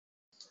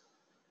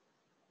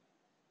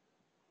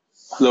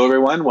Hello,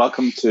 everyone.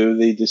 Welcome to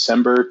the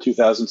December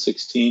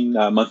 2016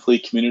 monthly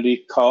community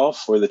call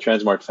for the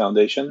tranSMART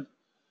Foundation.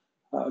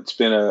 It's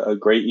been a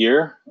great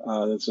year.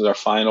 This is our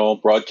final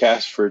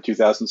broadcast for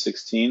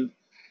 2016,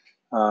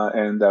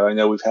 and I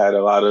know we've had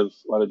a lot of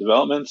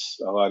developments,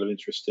 a lot of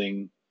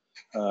interesting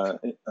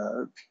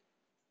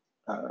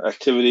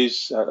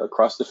activities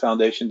across the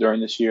foundation during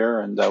this year,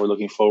 and we're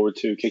looking forward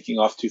to kicking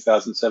off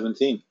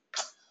 2017.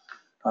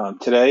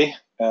 Today,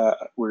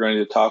 we're going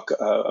to talk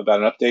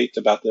about an update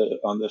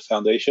on the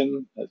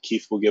foundation.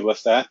 Keith will give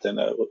us that, and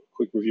a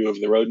quick review of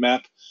the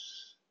roadmap.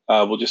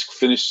 We'll just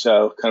finish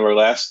kind of our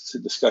last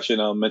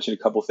discussion. I'll mention a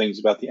couple things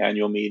about the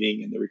annual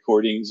meeting and the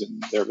recordings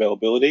and their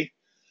availability,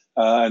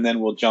 and then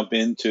we'll jump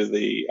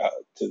into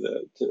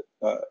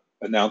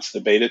announce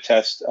the beta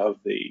test of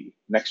the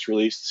next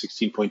release,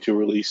 16.2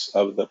 release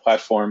of the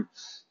platform,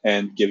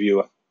 and give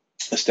you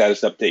a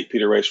status update.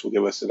 Peter Reich will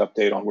give us an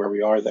update on where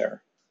we are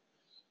there.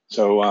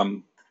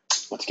 So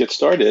let's get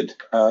started.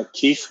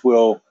 Keith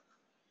will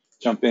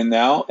jump in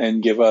now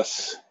and give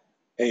us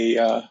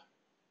an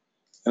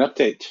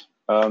update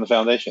on the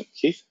foundation.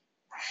 Keith?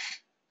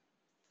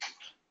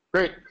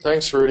 Great.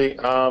 Thanks, Rudy.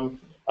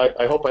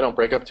 I hope I don't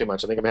break up too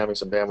much. I think I'm having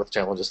some bandwidth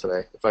challenges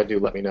today. If I do,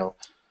 let me know.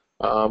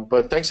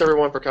 But thanks,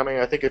 everyone, for coming.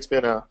 I think it's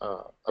been a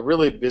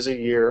really busy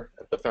year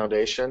at the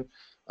foundation.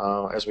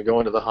 As we go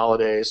into the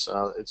holidays,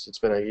 it's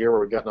been a year where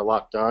we've gotten a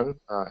lot done,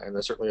 and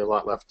there's certainly a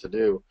lot left to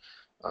do.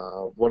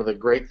 One of the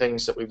great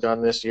things that we've done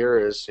this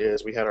year is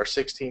we had our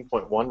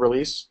 16.1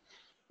 release,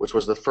 which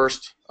was the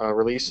first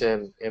release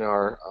in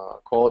our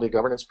quality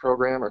governance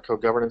program, our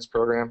code governance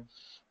program,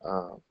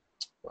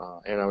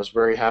 and I was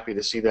very happy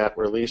to see that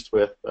released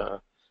with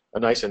a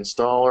nice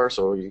installer,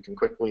 so you can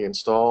quickly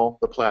install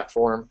the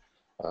platform.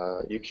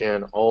 You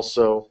can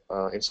also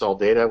install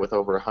data with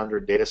over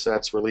 100 data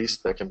sets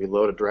released that can be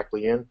loaded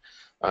directly in.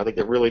 I think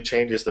it really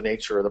changes the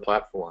nature of the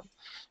platform.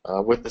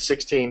 With the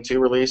 16.2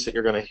 release that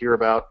you're going to hear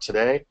about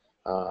today,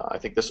 I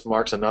think this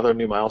marks another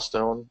new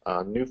milestone.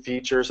 New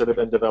features that have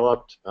been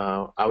developed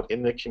out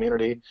in the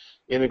community,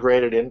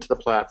 integrated into the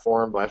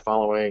platform by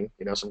following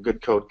some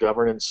good code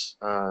governance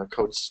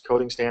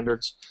coding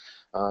standards,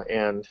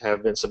 and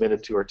have been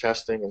submitted to our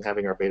testing and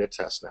having our beta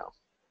test now.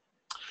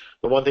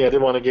 The one thing I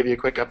did want to give you a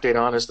quick update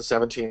on is the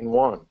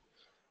 17.1.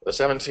 The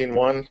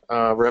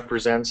 17.1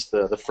 represents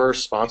the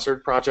first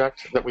sponsored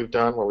project that we've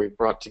done, where we've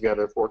brought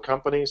together 4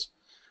 companies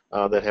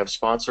that have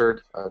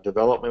sponsored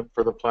development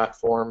for the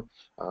platform,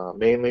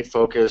 mainly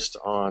focused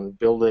on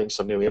building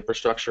some new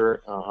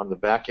infrastructure on the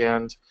back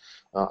end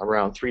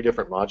around 3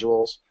 different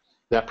modules.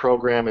 That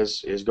program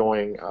is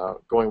going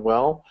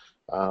well.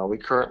 We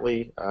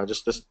currently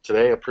just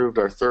today approved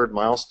our 3rd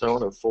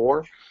milestone of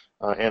 4,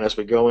 and as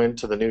we go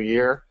into the new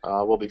year,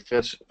 we'll be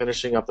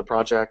finishing up the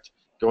project,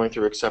 going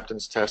through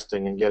acceptance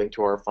testing, and getting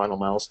to our final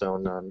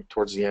milestone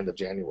towards the end of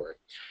January.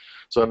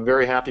 So I'm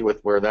very happy with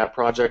where that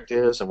project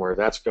is and where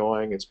that's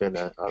going. It's been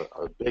a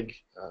big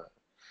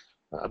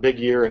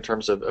year in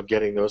terms of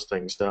getting those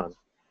things done.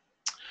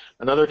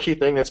 Another key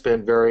thing that's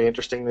been very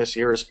interesting this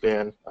year has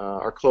been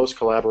our close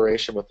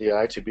collaboration with the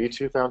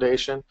I2B2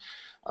 Foundation.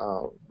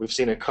 We've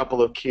seen a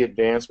couple of key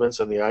advancements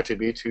in the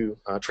I2B2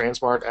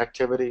 tranSMART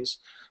activities.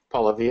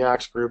 Paula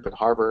Viak's group at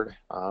Harvard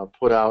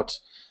put out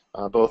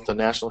both the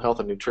National Health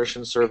and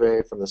Nutrition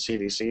Survey from the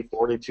CDC,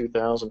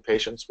 42,000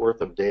 patients worth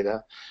of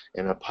data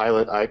in a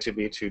pilot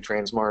I2B2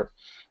 tranSMART,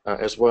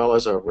 as well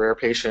as a rare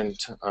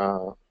patient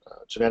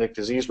genetic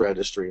disease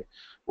registry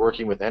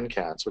working with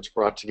NCATS, which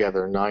brought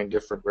together 9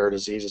 different rare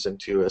diseases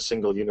into a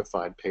single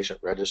unified patient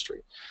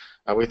registry.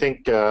 We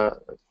think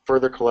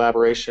further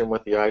collaboration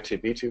with the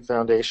I2B2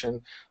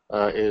 Foundation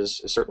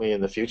is certainly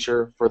in the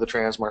future for the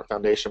tranSMART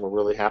Foundation. We're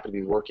really happy to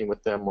be working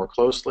with them more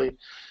closely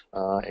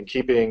and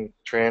keeping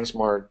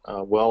tranSMART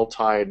well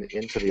tied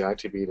into the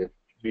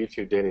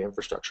I2B2 data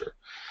infrastructure.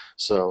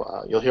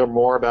 So you'll hear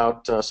more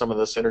about some of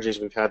the synergies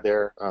we've had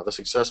there. The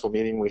successful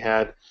meeting we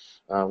had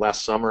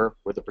last summer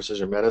with the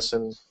Precision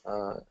Medicine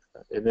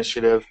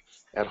Initiative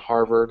at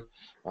Harvard.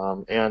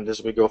 And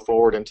as we go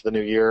forward into the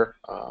new year,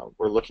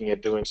 we're looking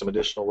at doing some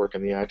additional work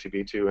in the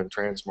I2B2 and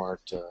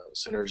tranSMART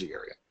synergy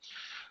area.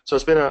 So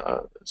it's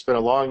been a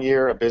long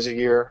year, a busy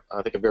year,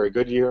 I think a very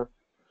good year.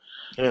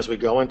 And as we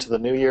go into the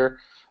new year,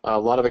 a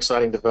lot of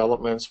exciting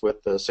developments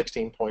with the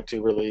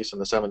 16.2 release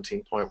and the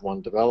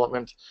 17.1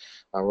 development.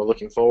 We're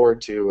looking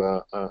forward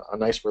to a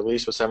nice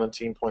release with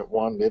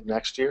 17.1 mid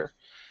next year,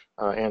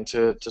 and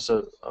to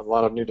a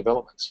lot of new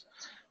developments.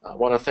 I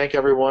want to thank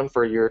everyone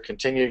for your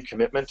continued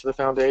commitment to the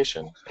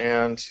foundation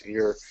and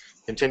your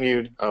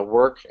continued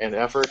work and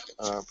effort,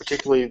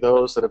 particularly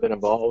those that have been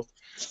involved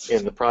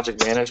in the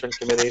project management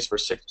committees for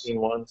 16.1,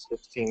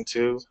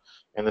 16.2,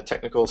 and the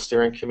technical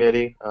steering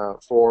committee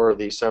for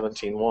the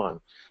 17.1.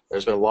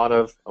 There's been a lot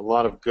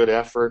of good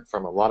effort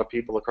from a lot of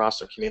people across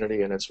the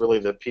community, and it's really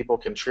the people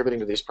contributing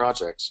to these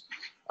projects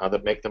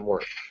that make them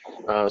work.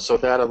 So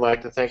with that, I'd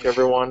like to thank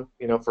everyone,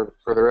 for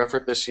their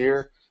effort this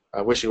year.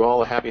 I wish you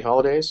all a happy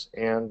holidays,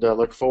 and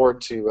look forward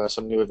to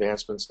some new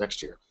advancements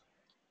next year.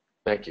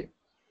 Thank you.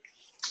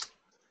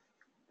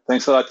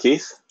 Thanks a lot,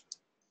 Keith.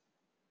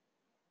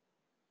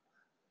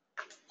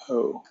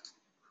 Oh,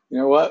 you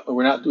know what?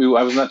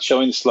 I was not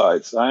showing the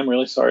slides. I'm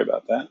really sorry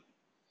about that.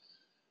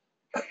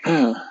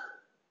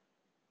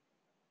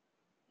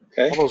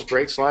 Okay. All those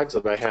great slides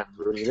that I had,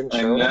 Rudy, you didn't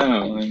I show them?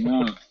 know. I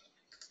know.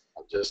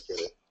 I'm just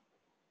kidding.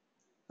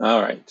 All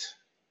right.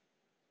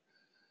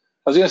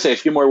 I was going to say a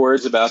few more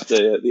words about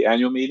the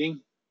annual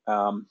meeting.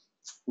 Um,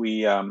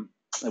 we um,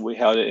 we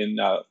held it in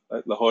La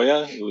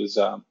Jolla. It was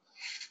a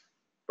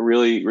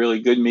really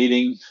good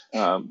meeting.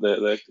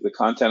 The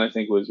content I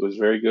think was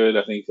very good.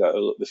 I think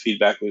the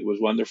feedback was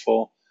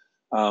wonderful.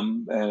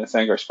 And I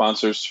thank our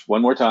sponsors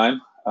one more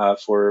time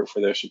for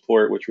their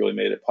support, which really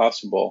made it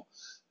possible.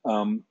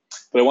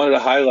 But I wanted to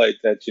highlight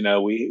that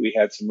we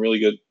had some really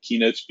good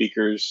keynote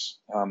speakers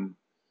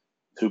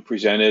who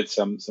presented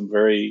some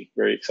very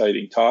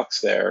exciting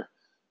talks there,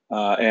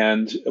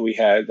 and we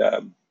had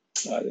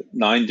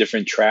 9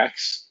 different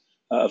tracks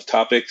of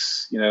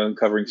topics,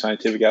 covering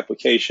scientific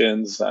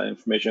applications,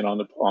 information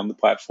on the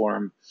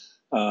platform,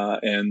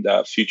 and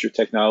future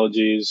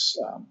technologies,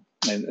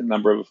 and a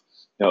number of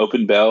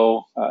open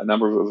bell, a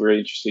number of very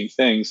interesting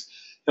things.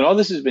 And all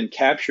this has been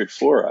captured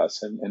for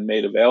us and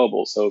made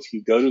available. So if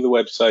you go to the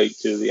website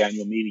to the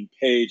annual meeting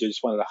page, I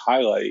just wanted to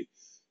highlight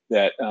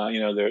that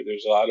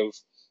there's a lot of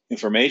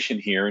information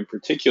here. In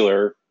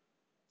particular,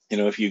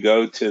 if you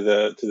go to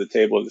the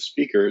table of the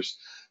speakers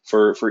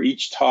for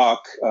each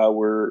talk,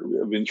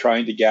 we've been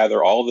trying to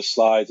gather all the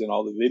slides and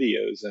all the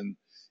videos. And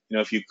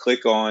if you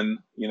click on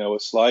a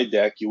slide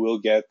deck, you will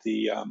get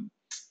the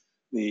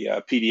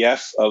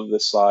PDF of the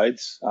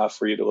slides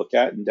for you to look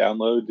at and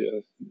download,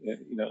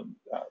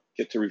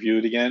 get to review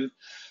it again.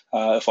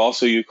 If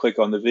also you click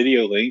on the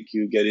video link,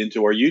 you get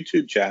into our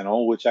YouTube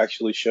channel, which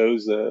actually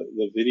shows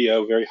the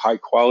video, very high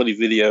quality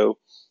video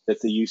that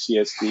the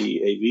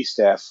UCSD AV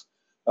staff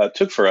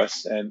took for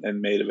us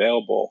and made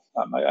available.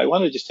 I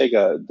want to just take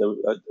a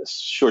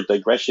short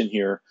digression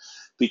here,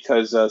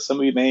 because some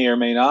of you may or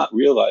may not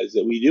realize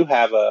that we do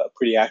have a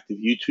pretty active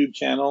YouTube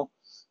channel.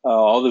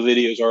 All the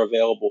videos are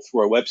available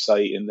through our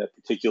website in the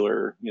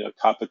particular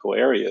topical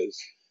areas,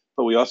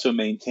 but we also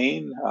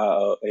maintain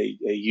a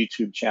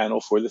YouTube channel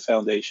for the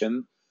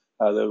foundation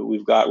that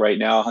we've got right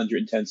now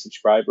 110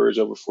 subscribers,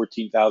 over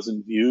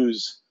 14,000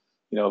 views,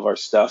 of our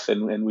stuff,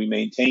 and we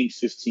maintain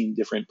 15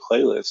 different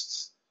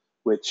playlists,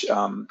 which you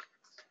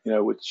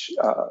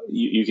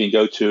can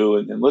go to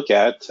and look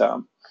at.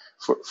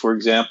 For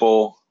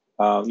example,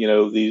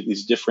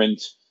 these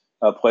different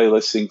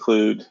playlists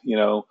include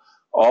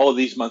all of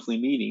these monthly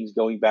meetings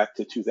going back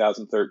to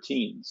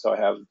 2013. So I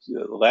have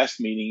the last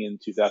meeting in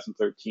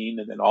 2013,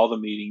 and then all the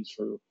meetings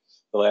for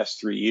the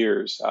last 3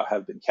 years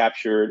have been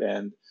captured,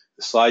 and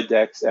the slide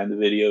decks and the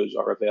videos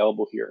are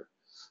available here.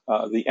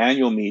 The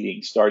annual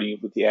meeting, starting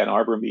with the Ann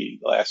Arbor meeting,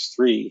 the last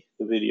 3,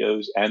 the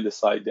videos and the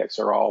slide decks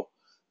are all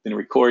been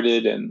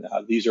recorded, and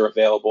these are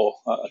available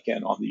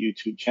again on the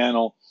YouTube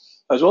channel,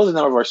 as well as a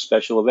number of our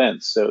special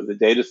events. So the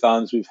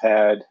datathons we've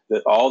had,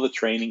 all the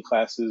training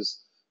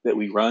classes that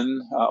we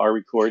run are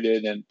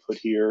recorded and put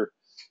here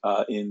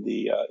in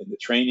the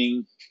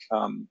training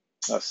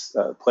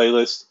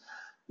playlist.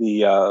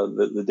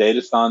 The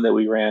datathon that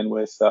we ran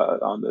with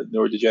on the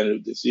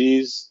neurodegenerative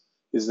disease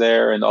is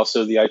there, and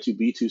also the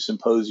I2B2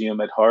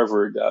 symposium at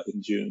Harvard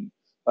in June.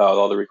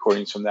 All the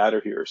recordings from that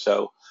are here.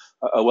 So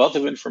a wealth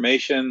of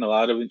information, a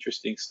lot of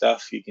interesting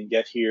stuff you can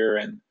get here,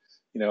 and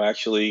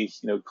actually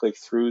click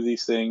through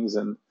these things.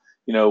 And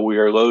we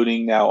are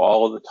loading now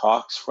all of the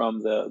talks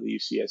from the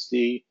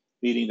UCSD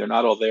meeting. They're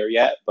not all there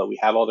yet, but we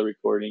have all the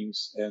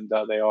recordings, and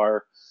they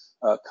are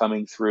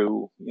coming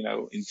through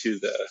into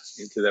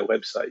that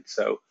website.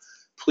 So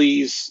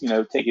please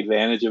take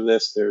advantage of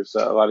this. There's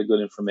a lot of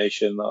good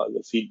information.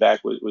 The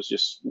feedback was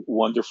just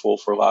wonderful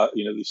for a lot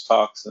these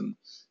talks, and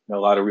a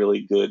lot of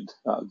really good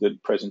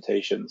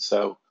presentations.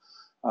 So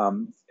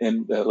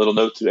and a little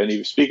note to any of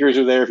your speakers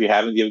who are there: if you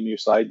haven't given me your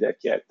slide deck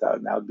yet,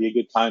 now would be a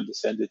good time to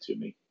send it to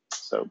me.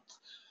 So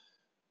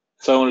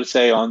I wanted to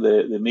say on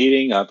the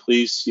meeting,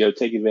 please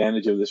take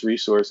advantage of this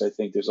resource. I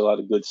think there's a lot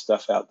of good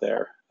stuff out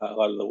there, a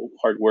lot of the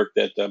hard work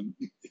that the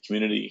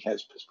community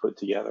has put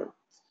together.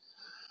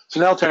 So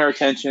now I'll turn our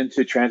attention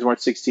to tranSMART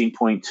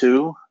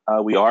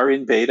 16.2. We are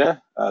in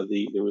beta.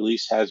 The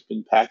release has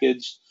been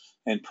packaged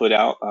and put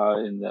out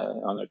on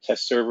our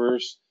test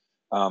servers.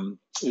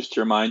 Just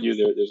to remind you,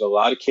 there's a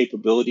lot of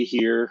capability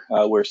here,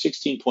 where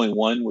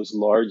 16.1 was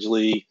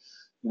largely,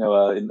 in a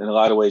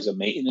lot of ways, a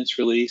maintenance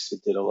release.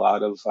 It did a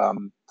lot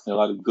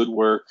of good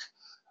work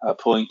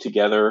pulling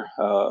together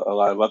a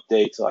lot of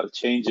updates, a lot of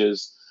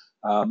changes.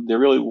 There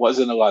really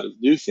wasn't a lot of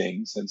new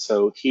things, and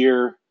so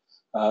here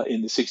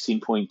in the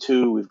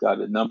 16.2, we've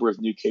got a number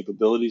of new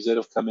capabilities that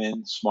have come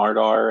in: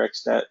 SmartR,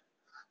 XStat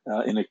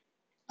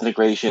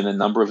integration, a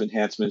number of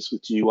enhancements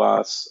with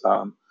GWAS,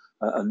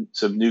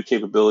 some new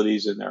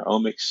capabilities in their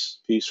omics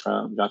piece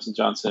from Johnson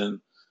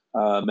Johnson,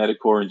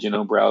 Metacore and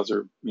Genome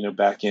Browser,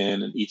 back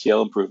in, and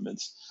ETL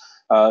improvements.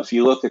 If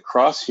you look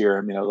across here,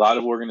 a lot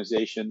of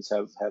organizations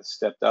have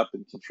stepped up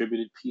and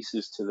contributed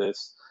pieces to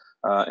this,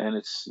 and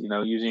it's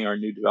using our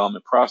new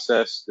development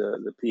process,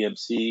 the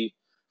PMC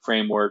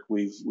framework,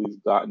 we've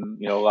gotten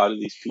a lot of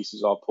these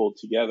pieces all pulled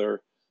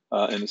together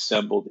and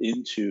assembled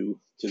into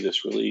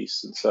this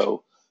release, and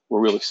so we're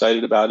real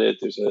excited about it.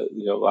 There's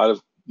a lot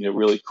of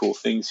really cool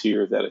things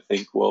here that I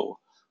think will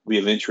be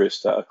of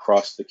interest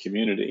across the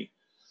community.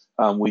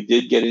 We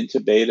did get into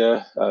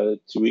beta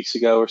 2 weeks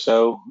ago or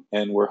so,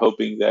 and we're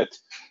hoping that,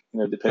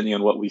 depending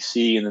on what we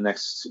see in the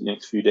next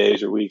few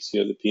days or weeks,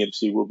 the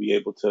PMC will be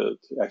able to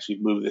actually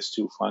move this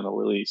to final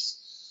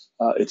release.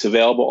 It's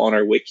available on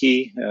our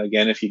wiki.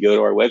 Again, if you go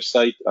to our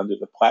website under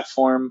the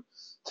platform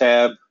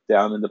tab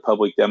down in the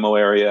public demo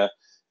area,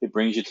 it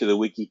brings you to the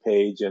wiki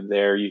page, and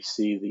there you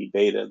see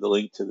the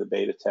link to the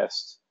beta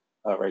test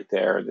right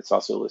there, and it's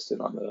also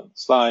listed on the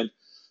slide.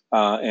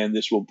 And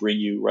this will bring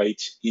you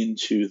right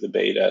into the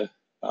beta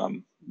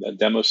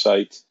demo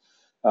site.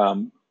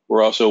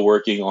 We're also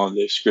working on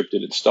the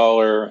scripted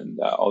installer, and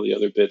all the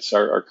other bits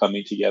are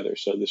coming together.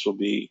 So this will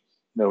be,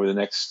 over the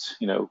next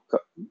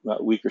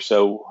week or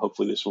so.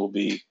 Hopefully, this will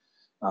be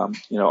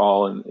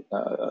all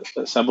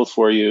assembled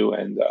for you,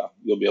 and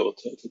you'll be able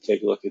to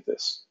take a look at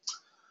this.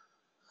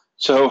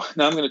 So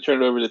now I'm going to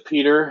turn it over to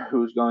Peter,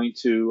 who's going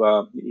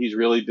to. He's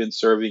really been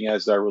serving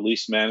as our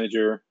release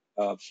manager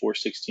for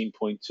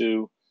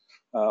 16.2.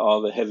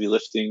 All the heavy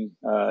lifting,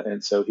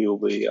 and so he will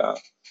be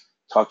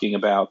talking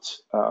about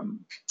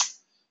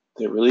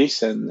the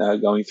release and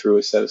going through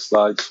a set of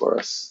slides for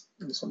us.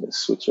 I'm just going to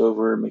switch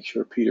over and make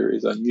sure Peter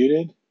is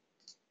unmuted.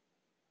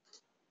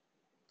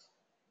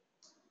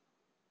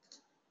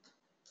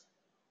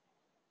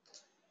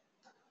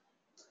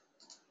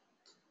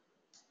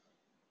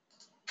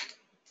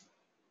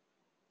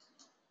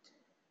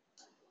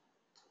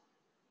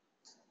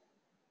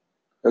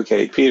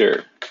 Okay,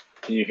 Peter,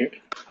 can you hear?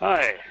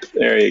 Hi.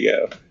 There you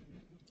go.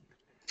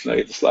 Can I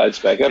get the slides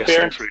back up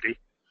here? Thanks, Rudy.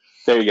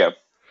 There you go.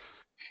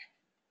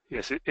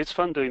 Yes, it's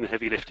fun doing the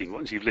heavy lifting.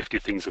 Once you've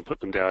lifted things and put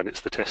them down,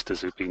 it's the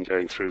testers who've been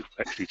going through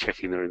actually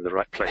checking they're in the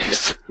right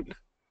place.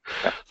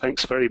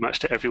 Thanks very much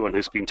to everyone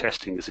who's been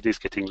testing, as it is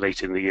getting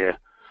late in the year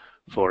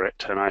for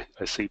it. And I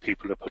see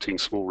people are putting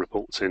small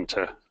reports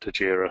into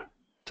Jira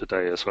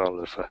today as well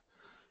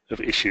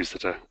of issues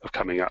that are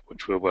coming up,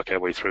 which we'll work our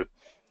way through.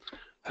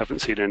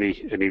 Haven't seen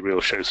any real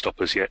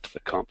showstoppers yet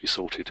that can't be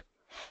sorted.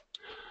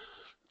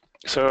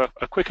 So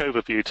a quick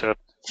overview to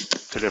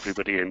fill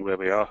everybody in where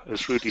we are.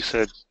 As Rudy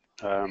said,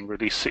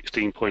 release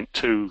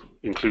 16.2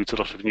 includes a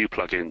lot of new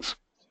plugins.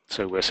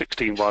 So where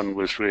 16.1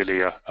 was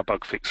really a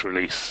bug fix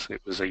release,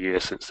 it was a year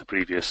since the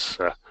previous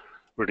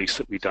release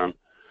that we'd done,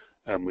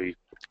 and we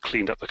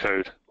cleaned up the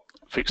code,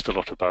 fixed a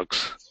lot of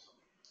bugs,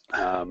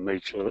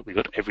 made sure that we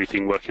got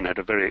everything working, had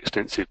a very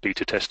extensive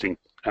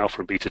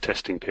alpha and beta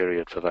testing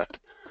period for that.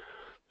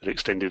 It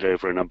extended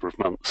over a number of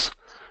months.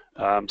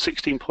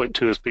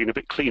 16.2 has been a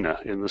bit cleaner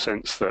in the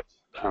sense that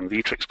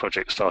the Etrix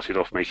project started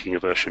off making a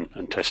version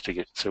and testing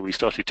it. So we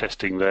started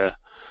testing there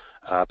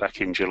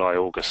back in July,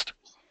 August.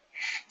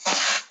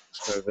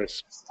 So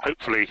there's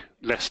hopefully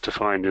less to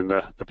find in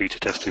the beta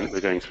testing that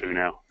we're going through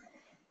now.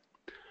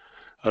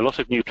 A lot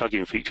of new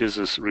plugin features,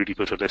 as Rudy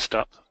put a list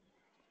up.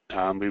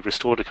 We've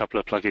restored a couple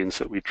of plugins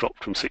that we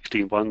dropped from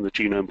 16.1, the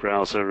Genome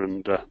Browser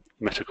and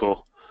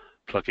Metacore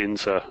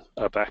plugins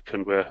are back,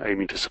 and we're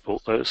aiming to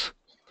support those.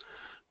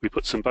 We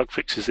put some bug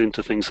fixes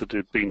into things that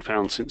had been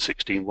found since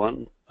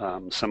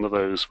 16.1. Some of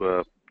those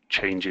were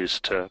changes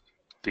to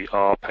the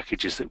R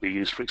packages that we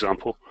used, for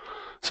example.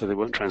 So they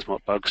weren't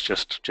tranSMART bugs,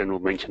 just general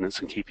maintenance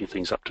and keeping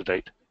things up to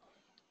date.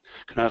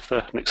 Can I have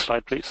the next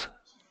slide, please?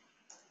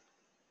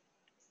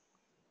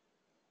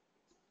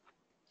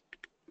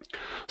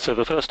 So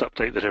the first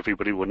update that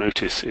everybody will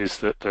notice is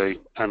that the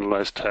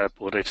Analyze tab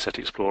or Dataset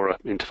Explorer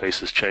interface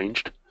has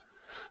changed.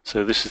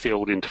 So this is the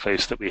old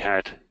interface that we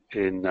had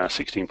in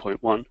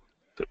 16.1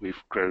 that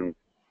we've grown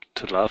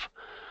to love.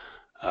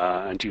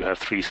 And you have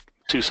two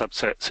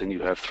subsets, and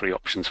you have 3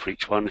 options for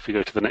each one. If you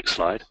go to the next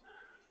slide,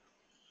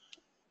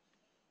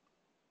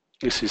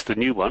 this is the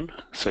new one.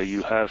 So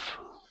you have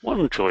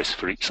one choice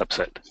for each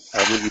subset.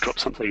 And when you drop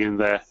something in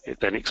there, it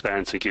then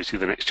expands and gives you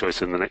the next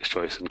choice and the next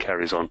choice and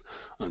carries on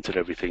until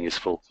everything is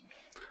full.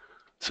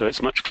 So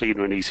it's much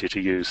cleaner and easier to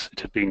use.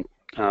 It had been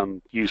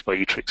used by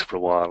Etrix for a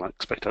while. I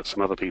expect that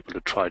some other people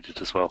had tried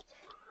it as well.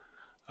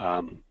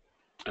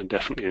 And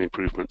definitely an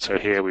improvement. So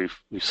here we've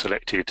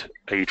selected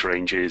age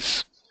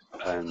ranges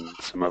and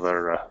some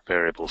other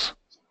variables.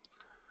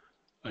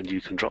 And you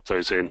can drop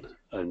those in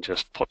and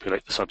just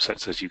populate the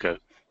subsets as you go.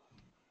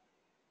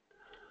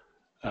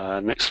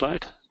 Next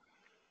slide.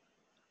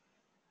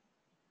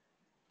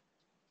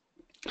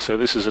 So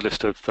this is a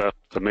list of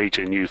the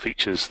major new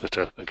features that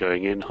are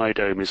going in.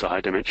 HiDome is a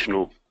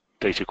high-dimensional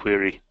data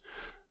query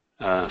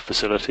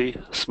facility.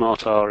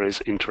 SmartR is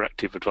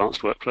interactive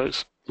advanced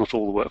workflows. Not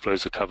all the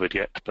workflows are covered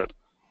yet, but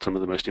some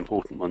of the most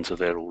important ones are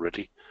there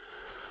already.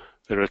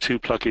 There are 2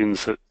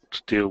 plugins that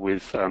deal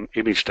with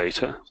image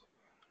data.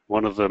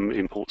 One of them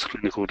imports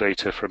clinical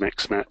data from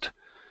XMAT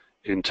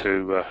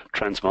into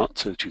tranSMART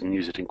so that you can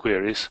use it in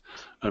queries,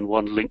 and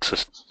one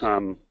links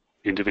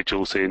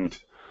individuals in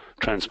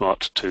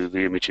tranSMART to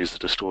the images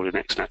that are stored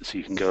in XNAT, so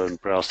you can go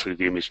and browse through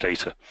the image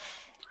data.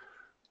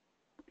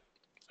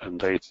 and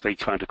they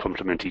kind of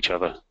complement each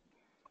other.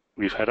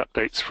 We've had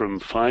updates from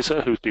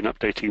Pfizer, who've been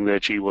updating their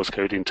GWAS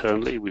code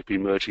internally. We've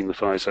been merging the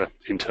Pfizer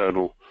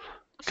internal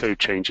code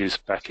changes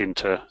back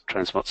into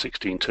tranSMART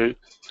 16.2.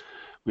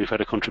 We've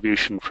had a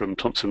contribution from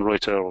Thomson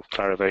Reuters or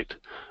Clarivate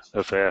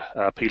of their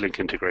P-Link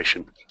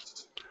integration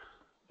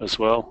as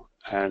well.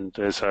 And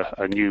there's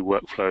a new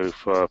workflow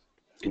for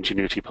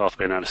Ingenuity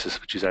pathway analysis,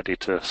 which is added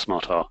to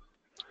SMART-R.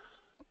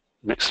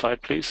 Next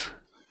slide, please.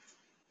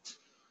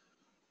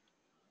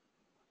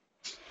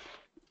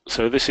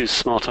 So this is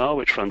SMART-R,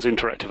 which runs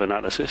interactive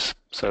analysis.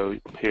 So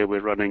here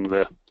we're running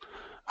the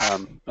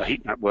a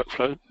heat map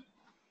workflow,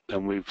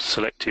 and we've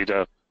selected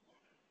a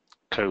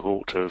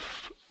cohort of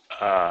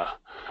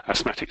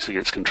asthmatics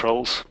against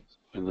controls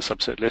in the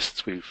subset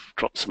lists. We've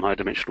dropped some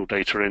high-dimensional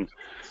data in.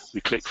 We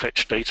click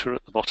Fetch Data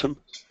at the bottom.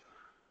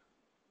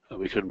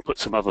 We can put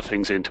some other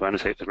things in to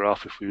annotate the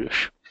graph if we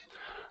wish.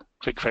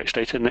 Click Fetch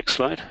Data, next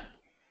slide.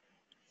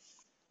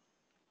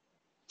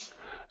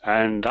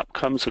 And up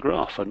comes a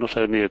graph, and not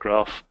only a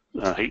graph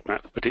heat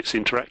map, but it's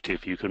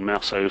interactive. You can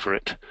mouse over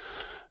it.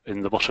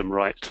 In the bottom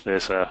right,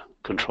 there's a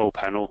control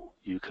panel.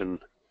 You can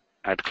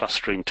add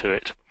clustering to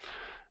it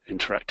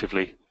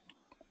interactively.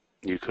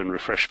 You can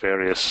refresh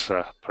various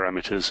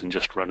parameters and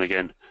just run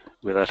again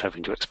without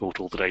having to export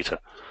all the data.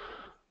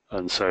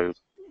 And so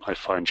I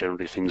find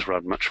generally things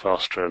run much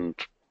faster and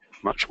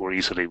much more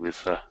easily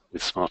with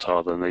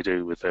SMART-R than they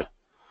do with the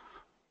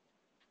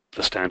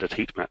standard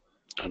heat map.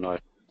 And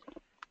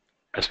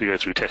as we go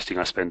through testing,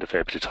 I spend a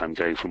fair bit of time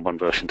going from one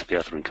version to the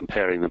other and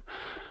comparing them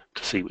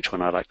to see which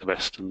one I like the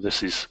best. And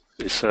this is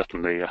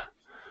certainly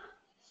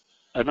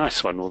a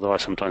nice one, although I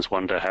sometimes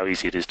wonder how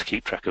easy it is to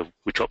keep track of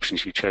which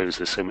options you chose.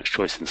 There's so much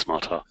choice in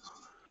SMART-R.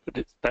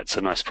 But that's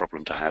a nice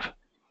problem to have.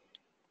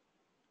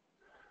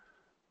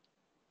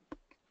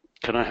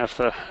 Can I have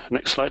the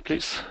next slide,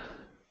 please?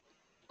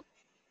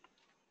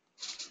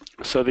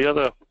 So the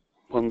other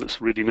one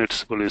that's really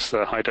noticeable is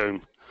the high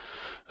dome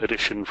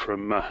addition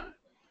from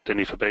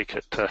Denny Verbeek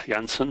at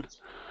Janssen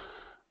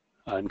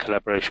in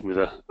collaboration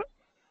with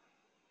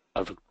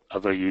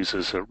other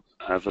users,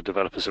 other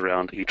developers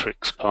around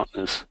eTrix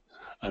partners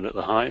and at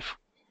the Hive.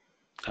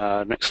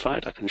 Next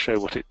slide, I can show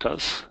what it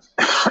does.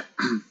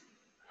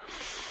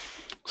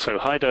 So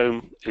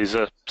HiDome is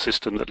a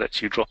system that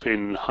lets you drop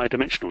in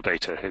high-dimensional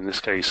data, in this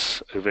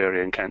case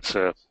ovarian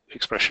cancer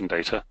expression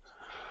data,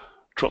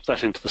 drop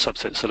that into the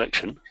subset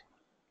selection,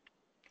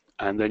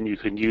 and then you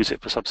can use it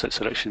for subset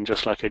selection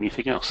just like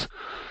anything else.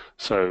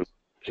 So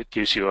it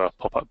gives you a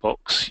pop-up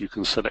box. You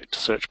can select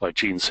search by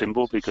gene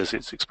symbol because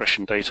it's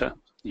expression data.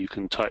 You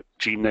can type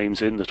gene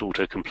names in that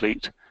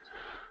auto-complete.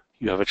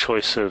 You have a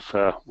choice of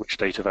which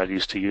data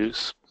values to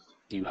use.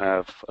 You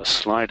have a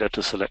slider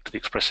to select the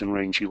expression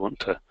range you want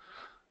to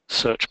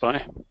search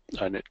by,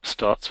 and it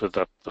starts with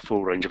the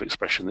full range of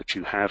expression that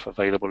you have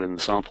available in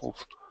the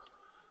samples.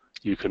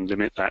 You can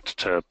limit that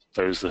to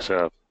those that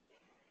are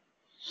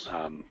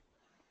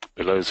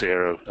below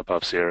 0,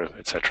 above 0,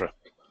 etc.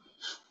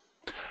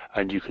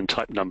 And you can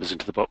type numbers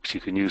into the box.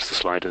 You can use the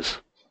sliders.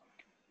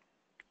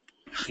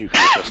 You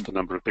can adjust the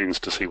number of bins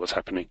to see what's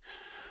happening.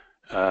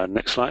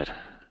 Next slide.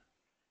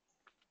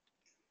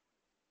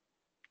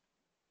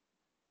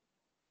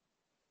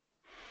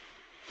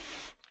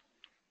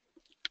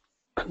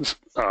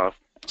 I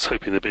was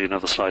hoping there'd be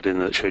another slide in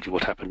that showed you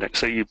what happened next.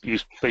 So you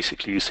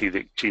basically see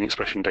the gene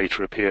expression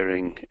data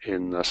appearing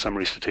in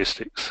summary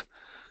statistics,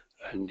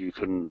 and you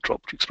can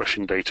drop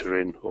expression data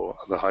in or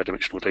other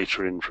high-dimensional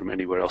data in from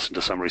anywhere else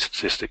into summary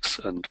statistics,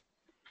 and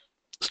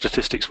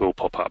statistics will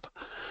pop up.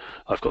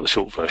 I've got the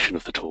short version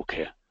of the talk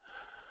here.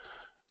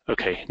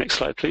 Okay, next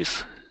slide,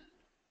 please.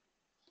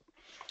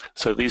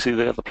 So these are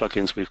the other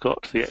plugins we've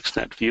got. The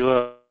XNAT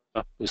Viewer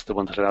is the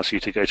one that allows you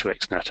to go to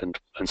XNAT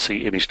and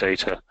see image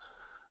data.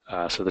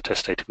 So the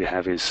test data we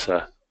have is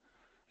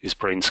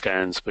brain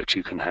scans, but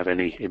you can have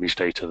any image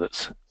data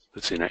that's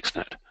in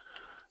XNAT.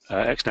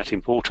 XNAT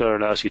Importer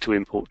allows you to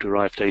import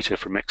derived data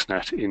from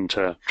XNAT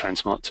into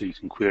tranSMART, so you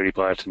can query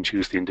by it and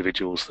choose the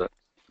individuals that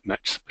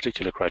match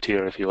particular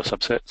criteria for your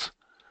subsets.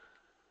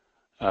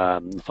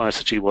 The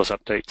Pfizer GWAS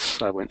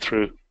updates I went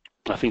through.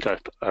 I think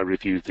I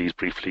reviewed these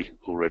briefly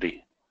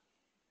already.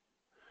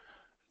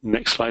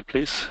 Next slide,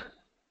 please.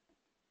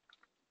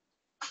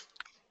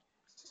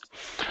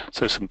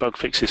 So some bug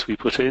fixes we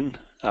put in.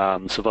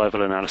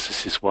 Survival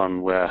analysis is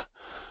one where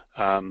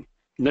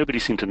nobody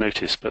seemed to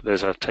notice, but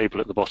there's a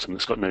table at the bottom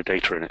that's got no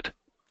data in it.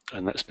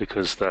 And that's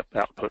because the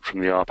output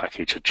from the R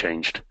package had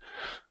changed.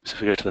 So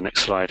if we go to the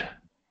next slide.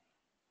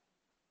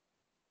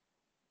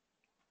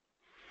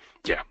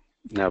 Yeah,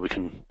 now we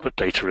can put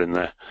data in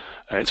there.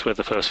 It's where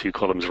the first few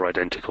columns are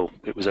identical.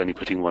 It was only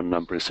putting one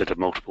number instead of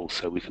multiple,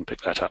 so we can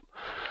pick that up.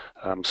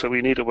 So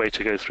we need a way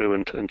to go through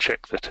and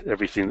check that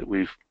everything that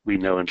we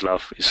know and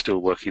love is still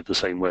working the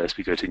same way as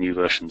we go to new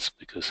versions,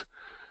 because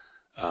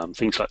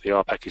things like the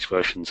R package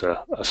versions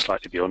are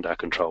slightly beyond our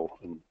control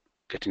and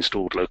get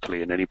installed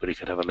locally, and anybody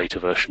could have a later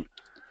version.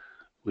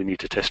 We need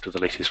to test with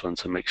the latest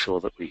ones and make sure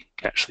that we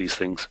catch these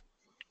things.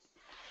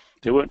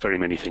 There weren't very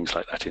many things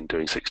like that in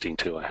doing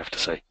 16.2, I have to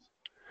say.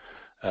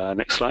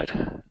 Next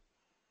slide.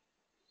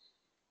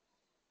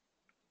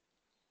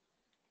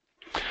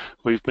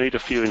 We've made a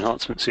few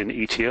enhancements in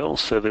ETL,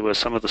 so there were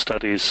some of the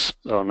studies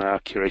on our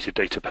curated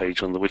data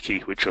page on the wiki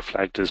which are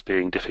flagged as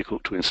being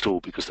difficult to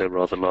install because they're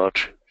rather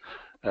large.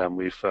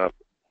 We've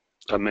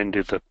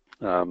amended the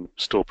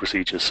store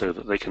procedures so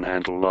that they can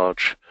handle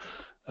large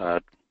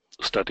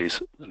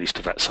studies, at least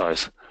of that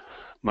size,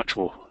 much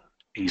more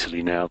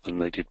easily now than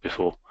they did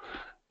before.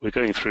 We're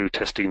going through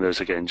testing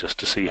those again just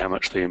to see how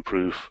much they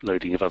improve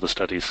loading of other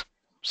studies.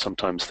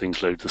 Sometimes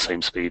things load the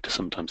same speed,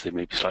 sometimes they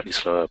may be slightly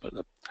slower, but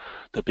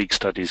the big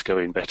studies go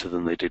in better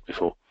than they did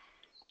before.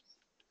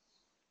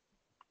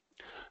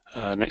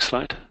 Next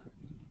slide.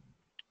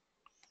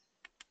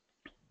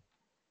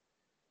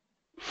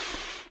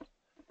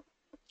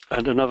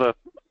 And another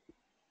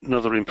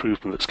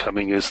improvement that's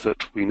coming is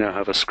that we now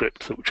have a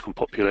script which can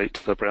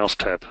populate the Browse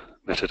tab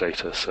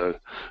metadata. So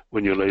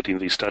when you're loading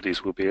these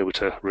studies, we'll be able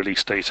to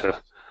release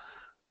data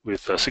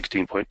with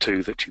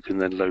 16.2 that you can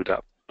then load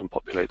up and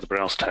populate the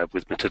Browse tab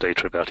with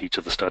metadata about each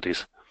of the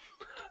studies.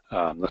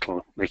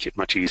 That'll make it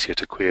much easier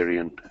to query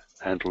and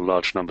handle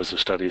large numbers of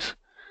studies.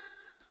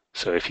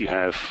 So if you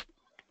have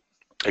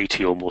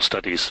 80 or more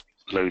studies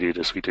loaded,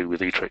 as we do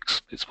with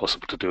eTrix, it's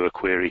possible to do a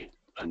query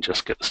and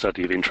just get the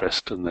study of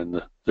interest, and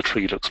then the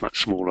tree looks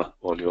much smaller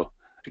while you're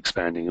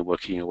expanding and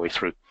working your way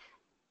through.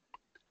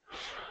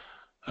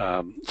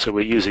 So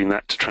we're using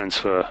that to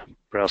transfer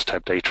Browse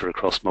tab data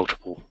across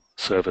multiple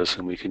servers,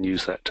 and we can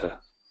use that to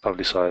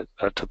publish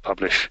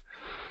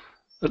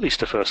at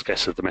least a first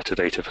guess of the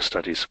metadata for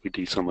studies. We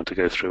need someone to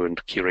go through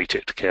and curate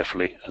it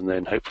carefully, and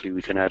then hopefully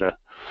we can add a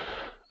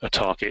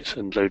target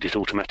and load it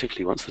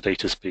automatically once the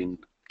data's been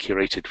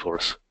curated for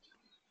us.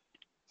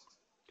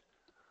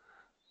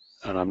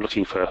 And I'm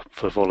looking for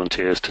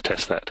volunteers to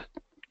test that.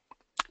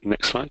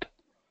 Next slide.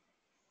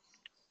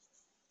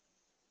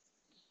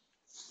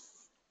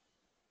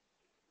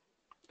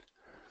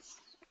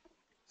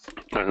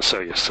 And so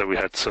yes, so we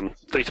had some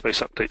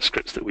database update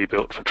scripts that we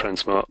built for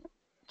tranSMART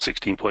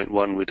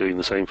 16.1. We're doing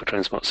the same for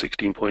tranSMART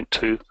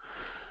 16.2.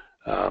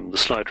 The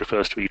slide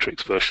refers to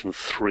eTrix version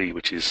 3,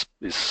 which is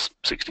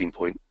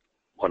 16.1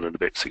 and a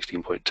bit,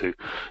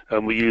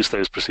 16.2. We used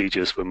those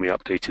procedures when we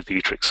updated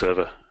the eTrix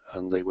server,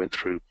 and they went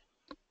through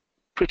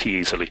pretty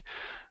easily.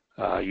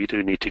 You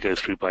do need to go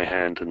through by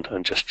hand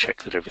and just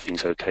check that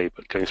everything's okay,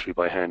 but going through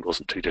by hand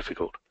wasn't too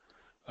difficult.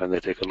 And they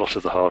take a lot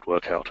of the hard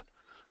work out.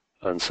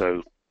 And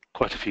so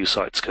quite a few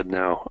sites can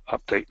now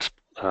update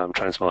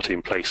tranSMART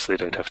in place. They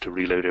don't have to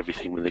reload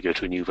everything when they go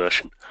to a new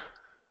version,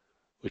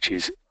 which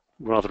is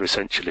rather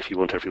essential if you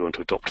want everyone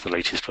to adopt the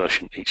latest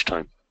version each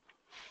time.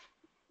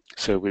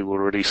 So we will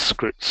release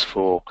scripts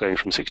for going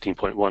from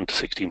 16.1 to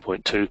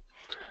 16.2,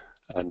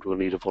 and we'll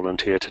need a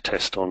volunteer to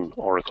test on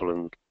Oracle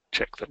and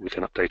check that we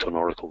can update on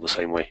Oracle the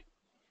same way.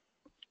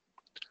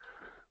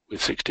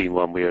 With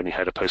 16.1, we only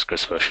had a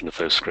Postgres version of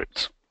those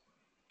scripts.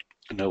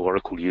 No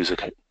Oracle user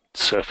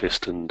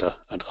surfaced and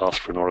asked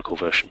for an Oracle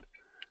version.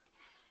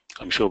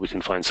 I'm sure we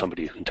can find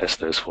somebody who can test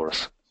those for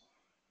us.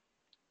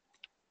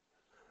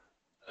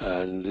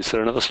 And is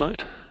there another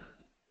slide?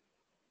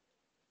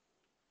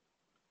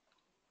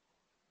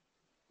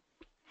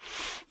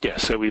 Yeah,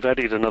 so we've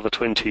added another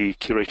 20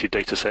 curated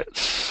data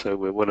sets, so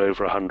we're well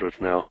over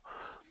 100 now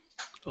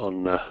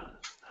on the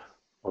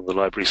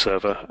library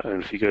server.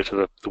 And if you go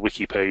to the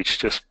wiki page,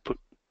 just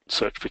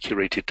search for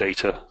curated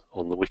data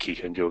on the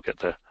wiki and you'll get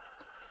there.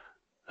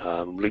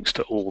 Links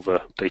to all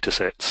the data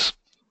sets,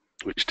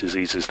 which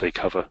diseases they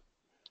cover,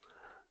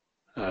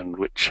 and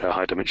which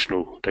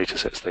high-dimensional data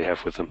sets they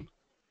have with them.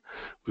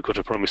 We've got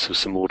a promise of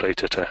some more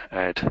data to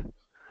add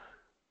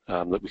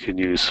that we can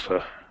use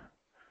for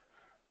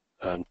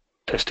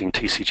testing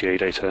TCGA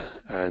data,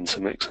 and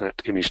some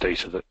XNAT image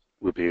data that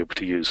we'll be able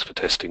to use for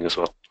testing as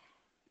well.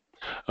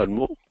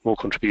 And more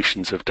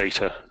contributions of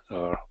data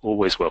are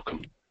always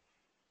welcome.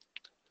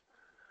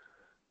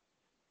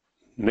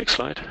 Next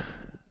slide.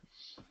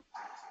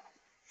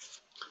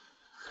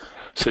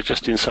 So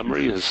just in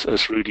summary,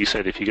 as Rudy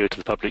said, if you go to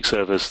the public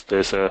servers,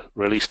 there's a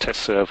release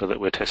test server that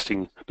we're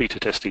testing, beta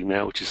testing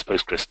now, which is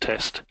Postgres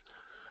test.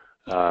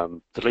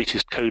 The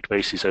latest code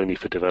base is only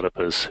for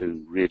developers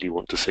who really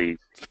want to see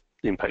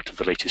the impact of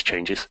the latest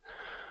changes.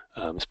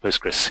 It's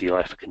Postgres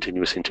CI for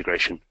continuous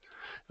integration.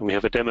 And we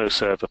have a demo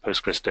server,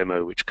 Postgres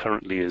demo, which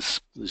currently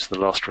is the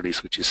last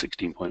release, which is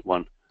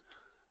 16.1.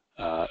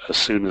 As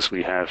soon as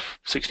we have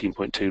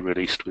 16.2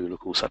 released, we will of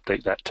course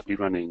update that to be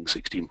running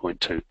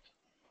 16.2.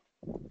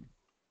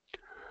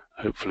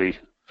 Hopefully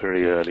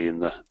very early in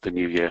the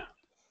new year.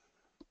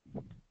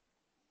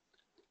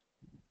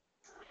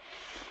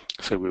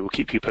 So we will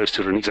keep you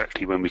posted on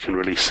exactly when we can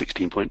release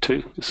 16.2.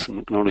 There's some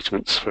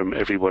acknowledgements from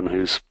everyone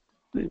who's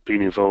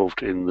been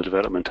involved in the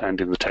development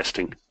and in the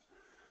testing.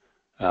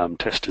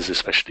 Testers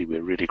especially,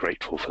 we're really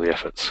grateful for the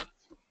efforts.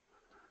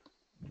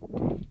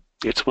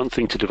 It's one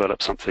thing to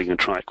develop something and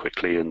try it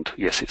quickly, and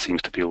yes, it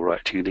seems to be all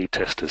right. You need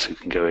testers who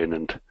can go in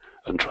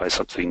and try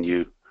something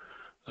new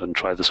and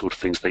try the sort of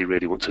things they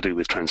really want to do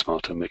with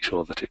tranSMART and make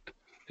sure that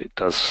it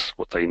does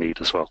what they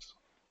need as well.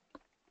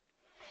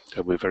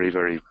 And we're very,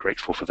 very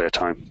grateful for their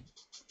time.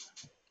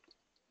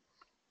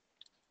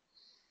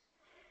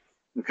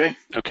 Okay.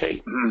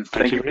 Okay.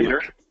 Thank you, very Peter.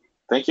 much.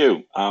 Thank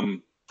you.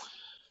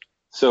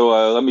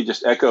 So let me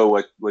just echo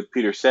what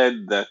Peter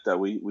said, that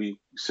we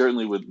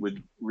certainly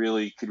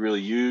could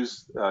really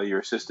use your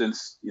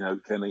assistance,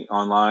 kind of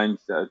online,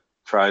 to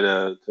try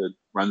to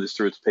run this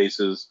through its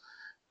paces.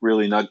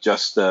 Really not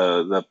just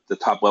the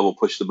top level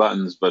push the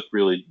buttons, but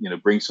really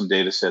bring some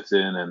data sets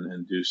in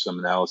and do some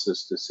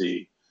analysis to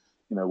see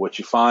what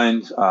you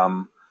find.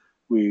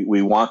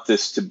 We want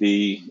this to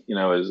be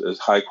as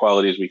high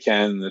quality as we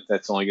can.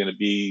 That's only going to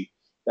be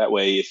that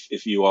way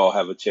if you all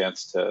have a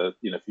chance to,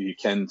 if you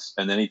can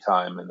spend any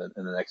time in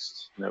the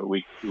next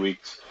week, 2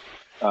 weeks,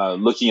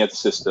 looking at the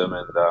system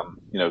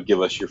and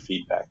give us your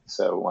feedback.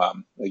 So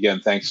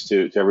again, thanks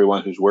to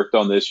everyone who's worked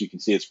on this. You can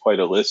see it's quite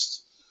a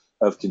list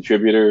of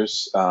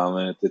contributors,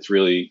 and it's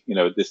really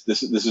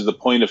this is the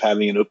point of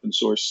having an open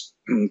source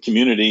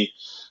community,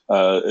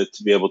 to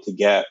be able to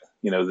get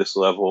this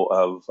level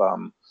of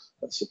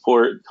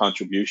support,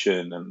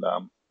 contribution, and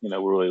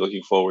we're really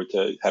looking forward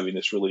to having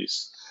this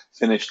release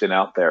finished and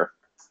out there.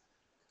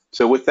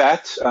 So with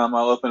that,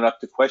 I'll open it up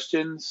to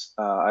questions.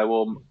 I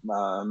will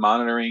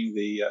monitoring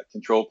the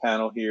control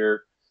panel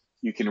here.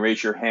 You can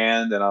raise your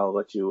hand and I'll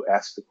let you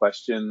ask the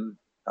question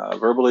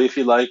verbally if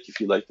you like.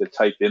 If you'd like to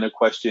type in a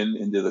question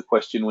into the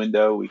question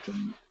window, we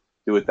can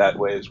do it that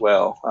way as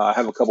well. I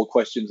have a couple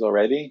questions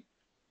already.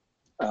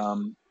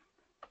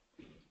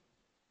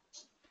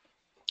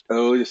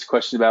 This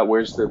question about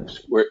where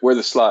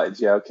the slides.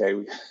 Yeah,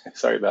 okay.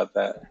 Sorry about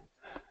that.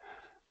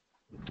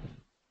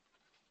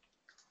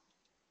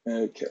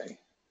 Okay.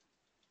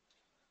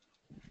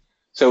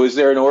 So is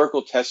there an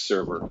Oracle test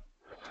server?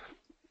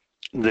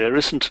 There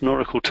isn't an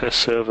Oracle test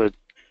server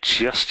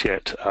just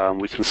yet.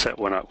 We can set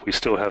one up. We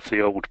still have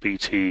the old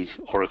BT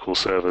Oracle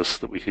servers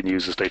that we can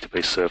use as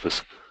database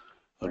servers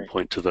and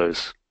point to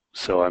those.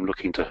 So I'm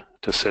looking to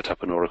set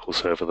up an Oracle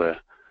server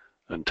there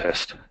and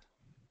test.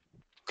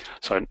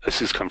 So this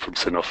has come from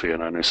Sanofi,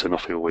 and I know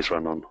Sanofi always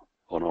run on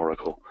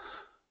Oracle.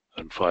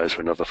 And Pfizer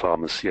and other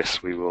farmers,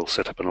 yes, we will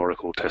set up an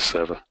Oracle test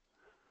server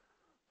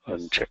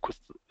and check with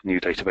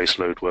new database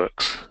load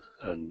works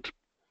and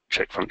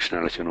check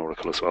functionality in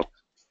Oracle as well.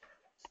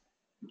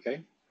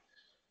 Okay.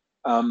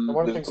 One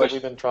of the things that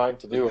we've been trying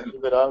to do a little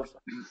bit of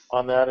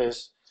on that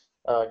is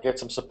get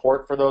some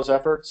support for those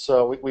efforts.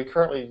 So we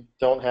currently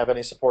don't have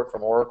any support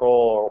from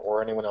Oracle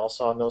or anyone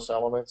else on those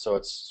elements, so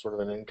it's sort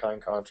of an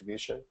in-kind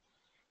contribution.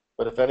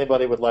 But if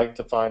anybody would like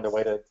to find a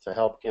way to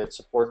help get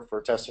support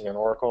for testing on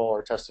Oracle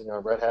or testing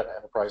on Red Hat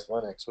Enterprise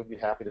Linux, we'd be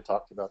happy to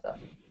talk to you about that.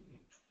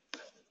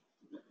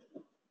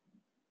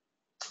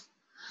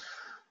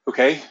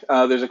 Okay,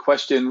 there's a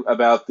question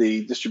about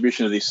the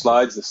distribution of these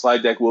slides. The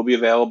slide deck will be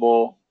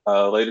available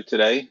later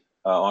today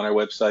on our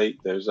website.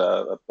 There's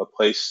a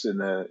place in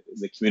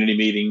the community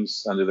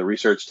meetings under the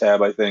research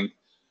tab, I think,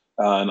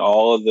 and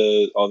all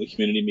the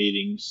community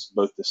meetings,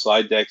 both the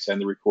slide decks and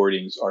the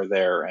recordings are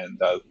there. And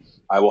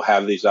I will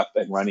have these up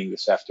and running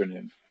this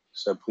afternoon.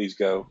 So please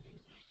go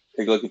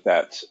take a look at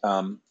that.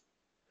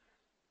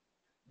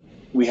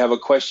 We have a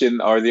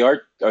question: Are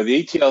the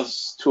ETL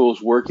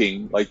tools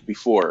working like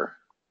before?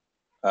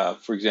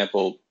 For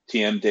example,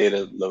 TM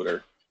data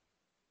loader.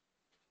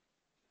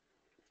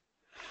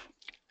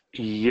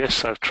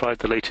 Yes, I've tried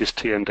the latest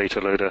TM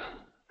data loader.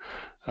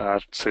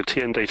 So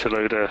TM data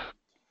loader,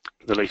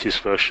 the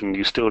latest version,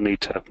 you still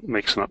need to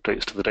make some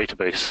updates to the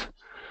database,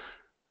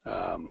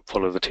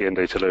 follow the TM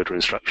data loader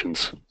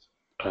instructions,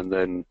 and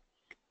then,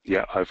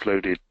 yeah, I've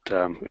loaded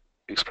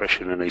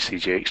expression and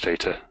ACGH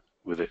data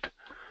with it,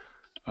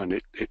 and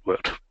it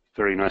worked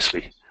very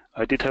nicely.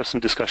 I did have some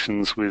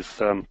discussions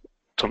with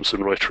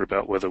Thomson Reuters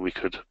about whether we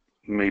could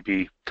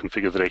maybe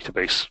configure the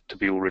database to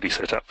be already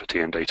set up for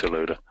TM data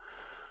loader.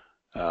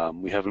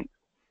 We haven't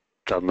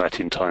done that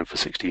in time for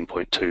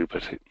 16.2,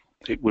 but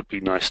it would be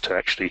nice to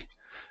actually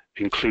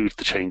include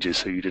the changes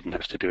so you didn't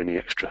have to do any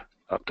extra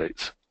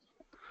updates.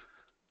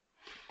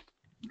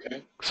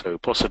 Okay. So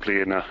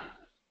possibly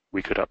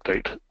we could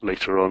update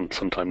later on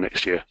sometime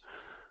next year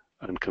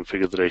and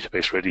configure the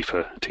database ready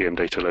for TM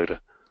data loader.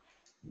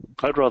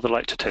 I'd rather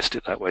like to test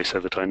it that way so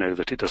that I know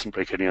that it doesn't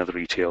break any other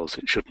ETLs.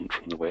 It shouldn't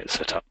from the way it's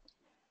set up.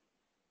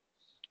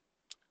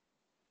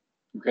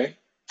 Okay.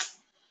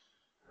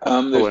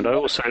 And I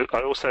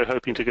also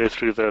hoping to go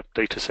through the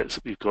data sets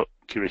that we've got,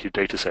 curated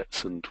data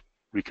sets, and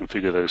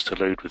reconfigure those to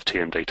load with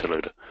TM data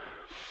loader,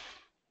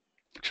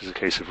 which is a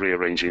case of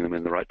rearranging them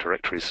in the right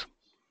directories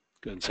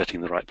and setting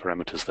the right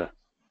parameters there.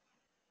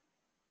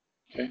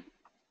 Okay.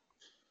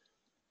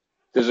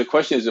 There's a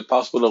question: is it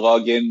possible to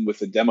log in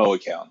with a demo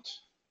account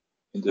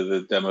into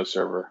the demo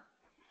server?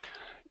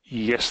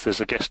 Yes,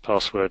 there's a guest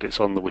password. It's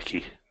on the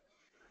wiki.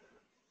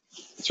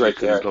 It's right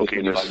there. You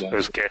can log in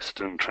as guest,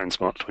 and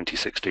tranSMART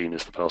 2016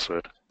 is the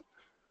password.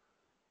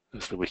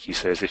 As the wiki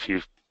says, if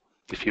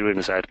you're in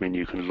as admin,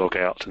 you can log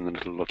out and then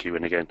it'll log you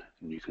in again,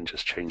 and you can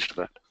just change to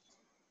that.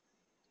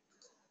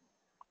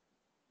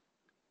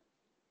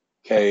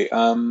 Okay.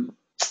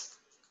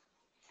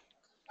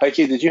 Heike,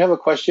 did you have a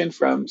question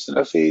from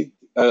Sanofi?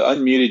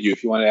 unmuted you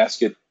if you want to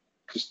ask it.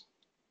 Just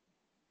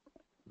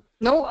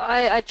No,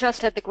 I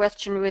just had the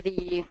question with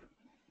the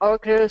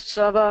Oracle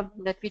server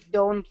that we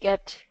don't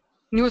get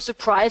new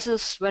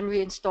surprises when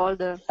we install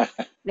the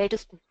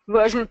latest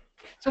version.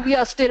 So we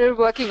are still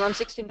working on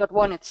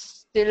 16.1.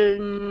 It's still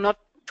not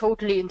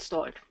totally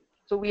installed.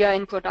 So we are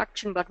in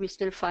production, but we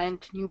still find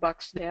new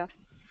bugs there.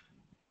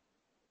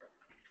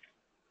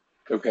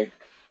 okay.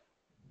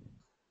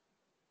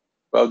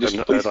 Well, just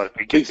And please, I've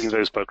been getting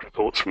those bug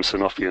reports from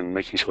Sanofi and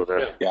making sure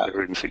they're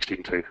in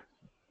 16.2.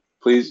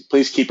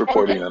 please keep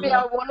reporting And them. we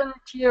are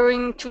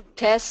volunteering to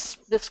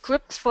test the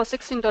scripts for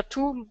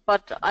 16.2,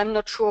 but I'm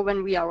not sure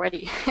when we are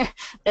ready.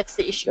 That's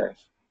the issue. Okay.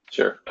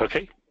 Sure.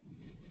 Okay.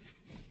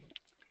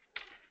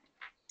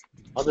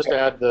 I'll just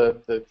add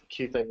the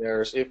key thing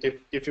there is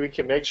if we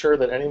can make sure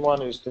that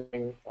anyone who's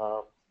doing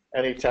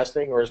any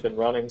testing or has been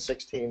running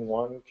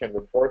 16.1 can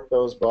report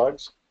those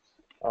bugs.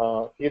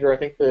 Peter, I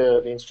think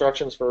the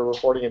instructions for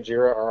reporting in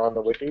Jira are on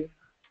the wiki.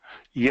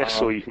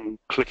 Yes, or you can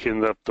click in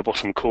the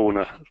bottom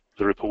corner,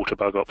 the report a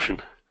bug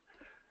option,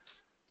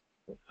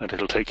 and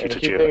it'll take you to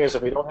Jira. The key thing is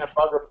if we don't have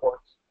bug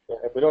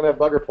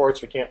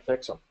reports, we can't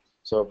fix them.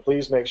 So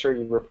please make sure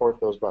you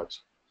report those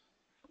bugs.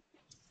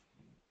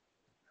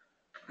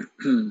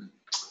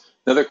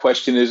 Another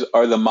question is,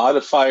 are the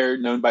modifier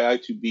known by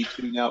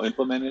I2B2 now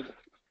implemented?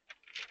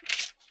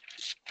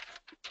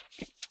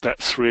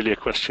 That's really a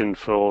question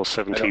for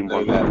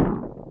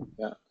 17.1.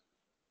 Yeah.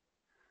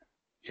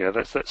 Yeah,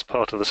 that's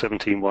part of the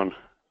 17.1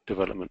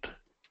 development.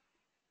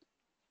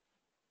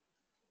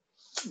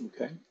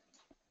 Okay.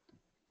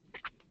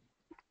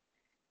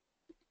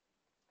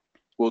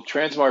 Will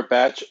tranSMART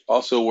batch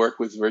also work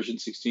with version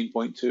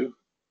 16.2?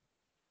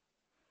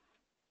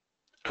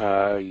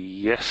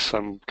 Yes,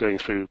 I'm going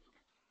through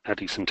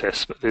adding some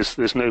tests, but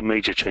there's no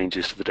major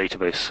changes to the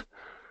database.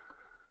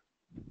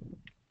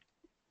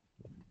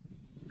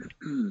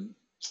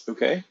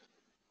 Okay.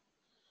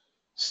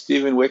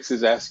 Stephen Wicks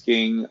is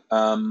asking,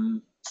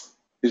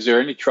 is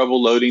there any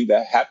trouble loading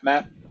the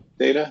HapMap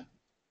data?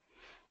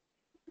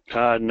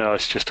 No,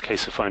 it's just a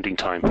case of finding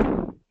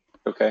time.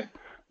 Okay.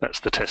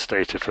 That's the test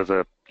data for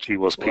the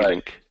GWAS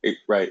link.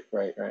 Right.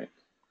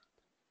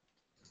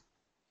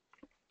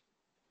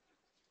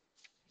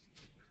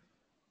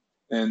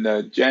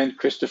 And Jan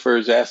Christopher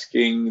is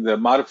asking, the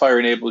modifier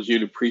enables you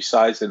to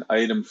pre-size an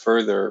item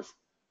further.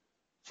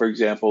 For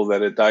example,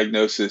 that a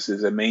diagnosis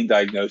is a main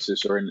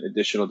diagnosis or an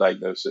additional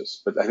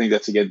diagnosis. But I think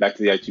that's, again, back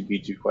to the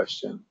I2B2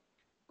 question.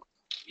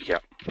 Yeah.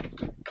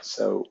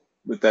 So,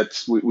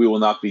 but we will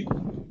not be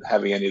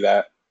having any of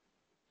that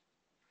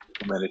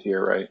implemented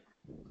here, right?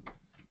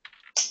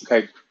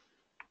 Okay.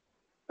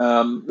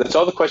 That's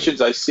all the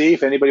questions I see.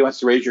 If anybody wants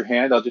to raise your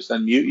hand, I'll just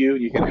unmute you.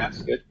 You can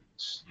ask it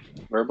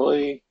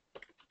verbally.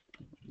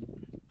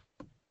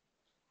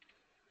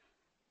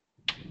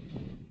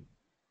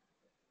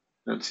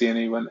 Don't see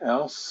anyone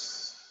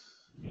else.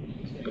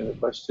 Any other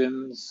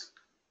questions?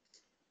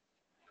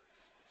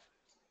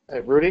 Hey,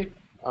 Rudy?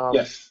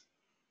 Yes.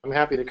 I'm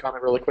happy to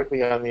comment really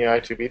quickly on the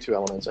I2B2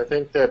 elements. I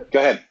think that Go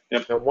ahead.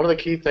 Yep. one of the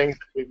key things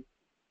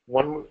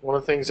one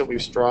of the things that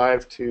we've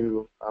strived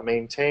to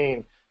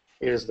maintain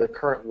is the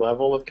current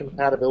level of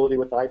compatibility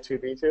with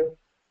I2B2.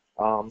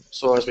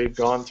 So as we've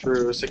gone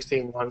through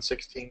 16.1,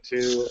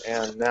 16.2,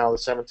 and now the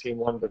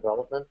 17.1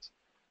 development,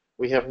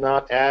 we have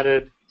not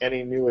added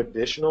any new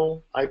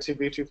additional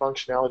I2B2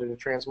 functionality to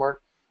tranSMART,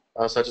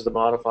 such as the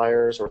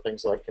modifiers or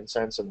things like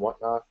consents and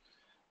whatnot.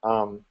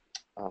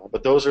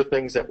 But those are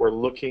things that we're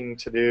looking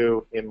to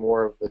do in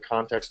more of the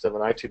context of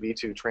an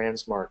I2B2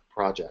 tranSMART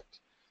project.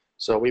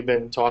 So we've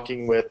been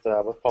talking with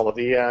Paul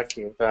Aviak.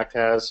 He, in fact,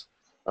 has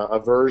a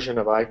version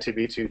of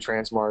I2B2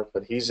 tranSMART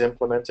that he's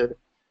implemented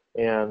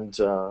and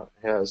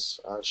has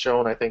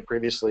shown, I think,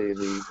 previously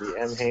the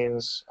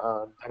NHANES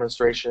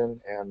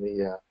demonstration and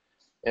the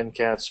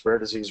NCATS Rare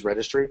Disease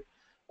Registry.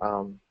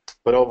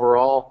 But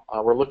overall,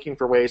 we're looking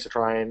for ways to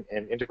try and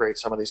integrate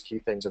some of these key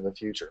things in the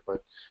future.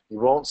 But you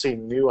won't see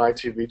new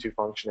I2B2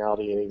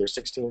 functionality in either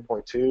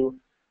 16.2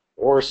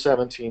 or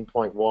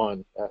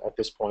 17.1 at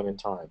this point in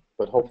time,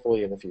 but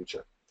hopefully in the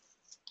future.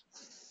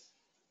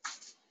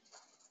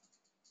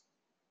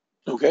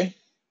 Okay.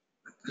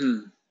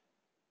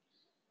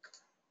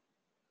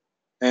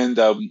 And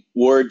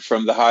Ward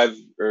from the Hive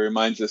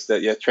reminds us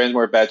that, yeah,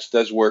 tranSMART batch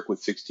does work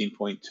with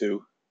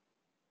 16.2.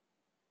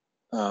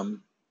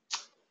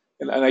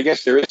 And I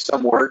guess there is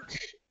some work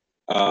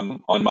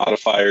on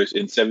modifiers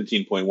in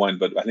 17.1,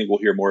 but I think we'll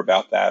hear more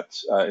about that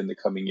in the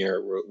coming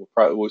year.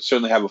 We'll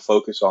certainly have a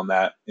focus on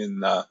that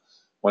in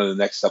one of the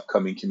next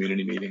upcoming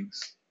community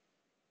meetings.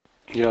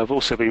 Yeah, I've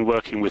also been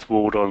working with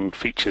Ward on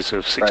features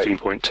of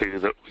 16.2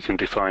 that we can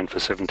define for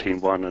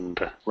 17.1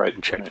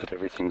 and check that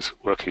everything's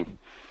working.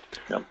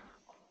 Yeah.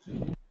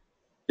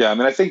 Yeah, I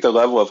mean, I think the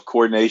level of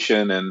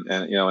coordination and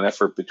an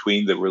effort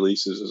between the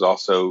releases has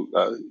also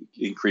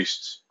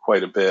increased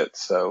quite a bit.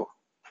 So,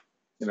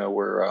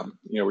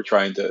 we're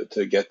trying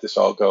to get this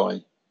all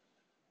going.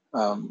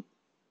 Yeah,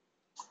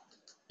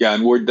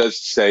 and Ward does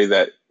say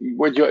that.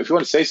 Ward, if you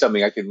want to say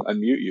something, I can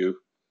unmute you.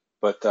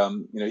 but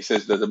he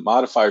says that the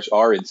modifiers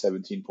are in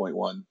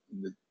 17.1,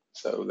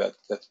 so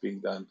that's being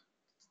done.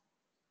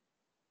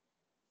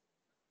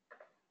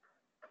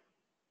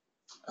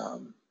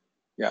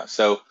 Yeah,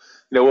 so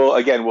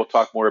we'll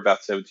talk more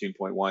about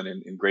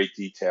 17.1 in great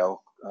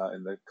detail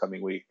in the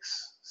coming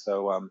weeks.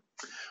 So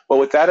well,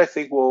 with that, I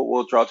think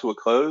we'll draw to a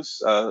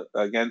close.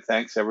 Again,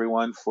 thanks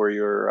everyone for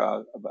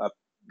your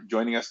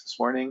joining us this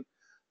morning.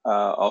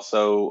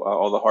 Also,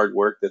 all the hard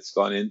work that's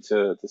gone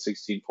into the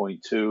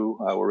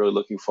 16.2. We're really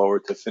looking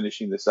forward to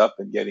finishing this up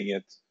and getting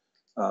it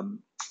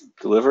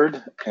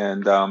delivered.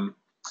 And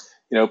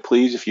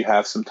please, if you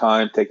have some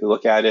time, take a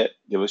look at it.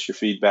 Give us your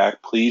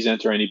feedback. Please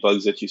enter any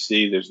bugs that you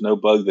see. There's no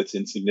bug that's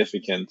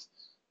insignificant.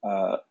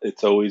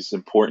 It's always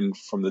important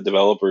from the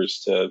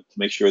developers to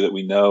make sure that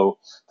we know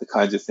the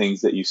kinds of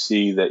things that you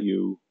see that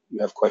you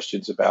have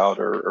questions about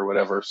or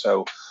whatever.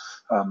 So,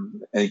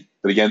 but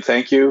again,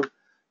 thank you.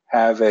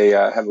 Have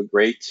a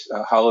great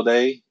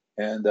holiday,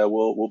 and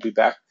we'll be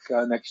back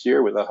next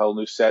year with a whole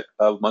new set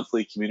of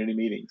monthly community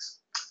meetings.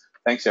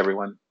 Thanks,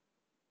 everyone.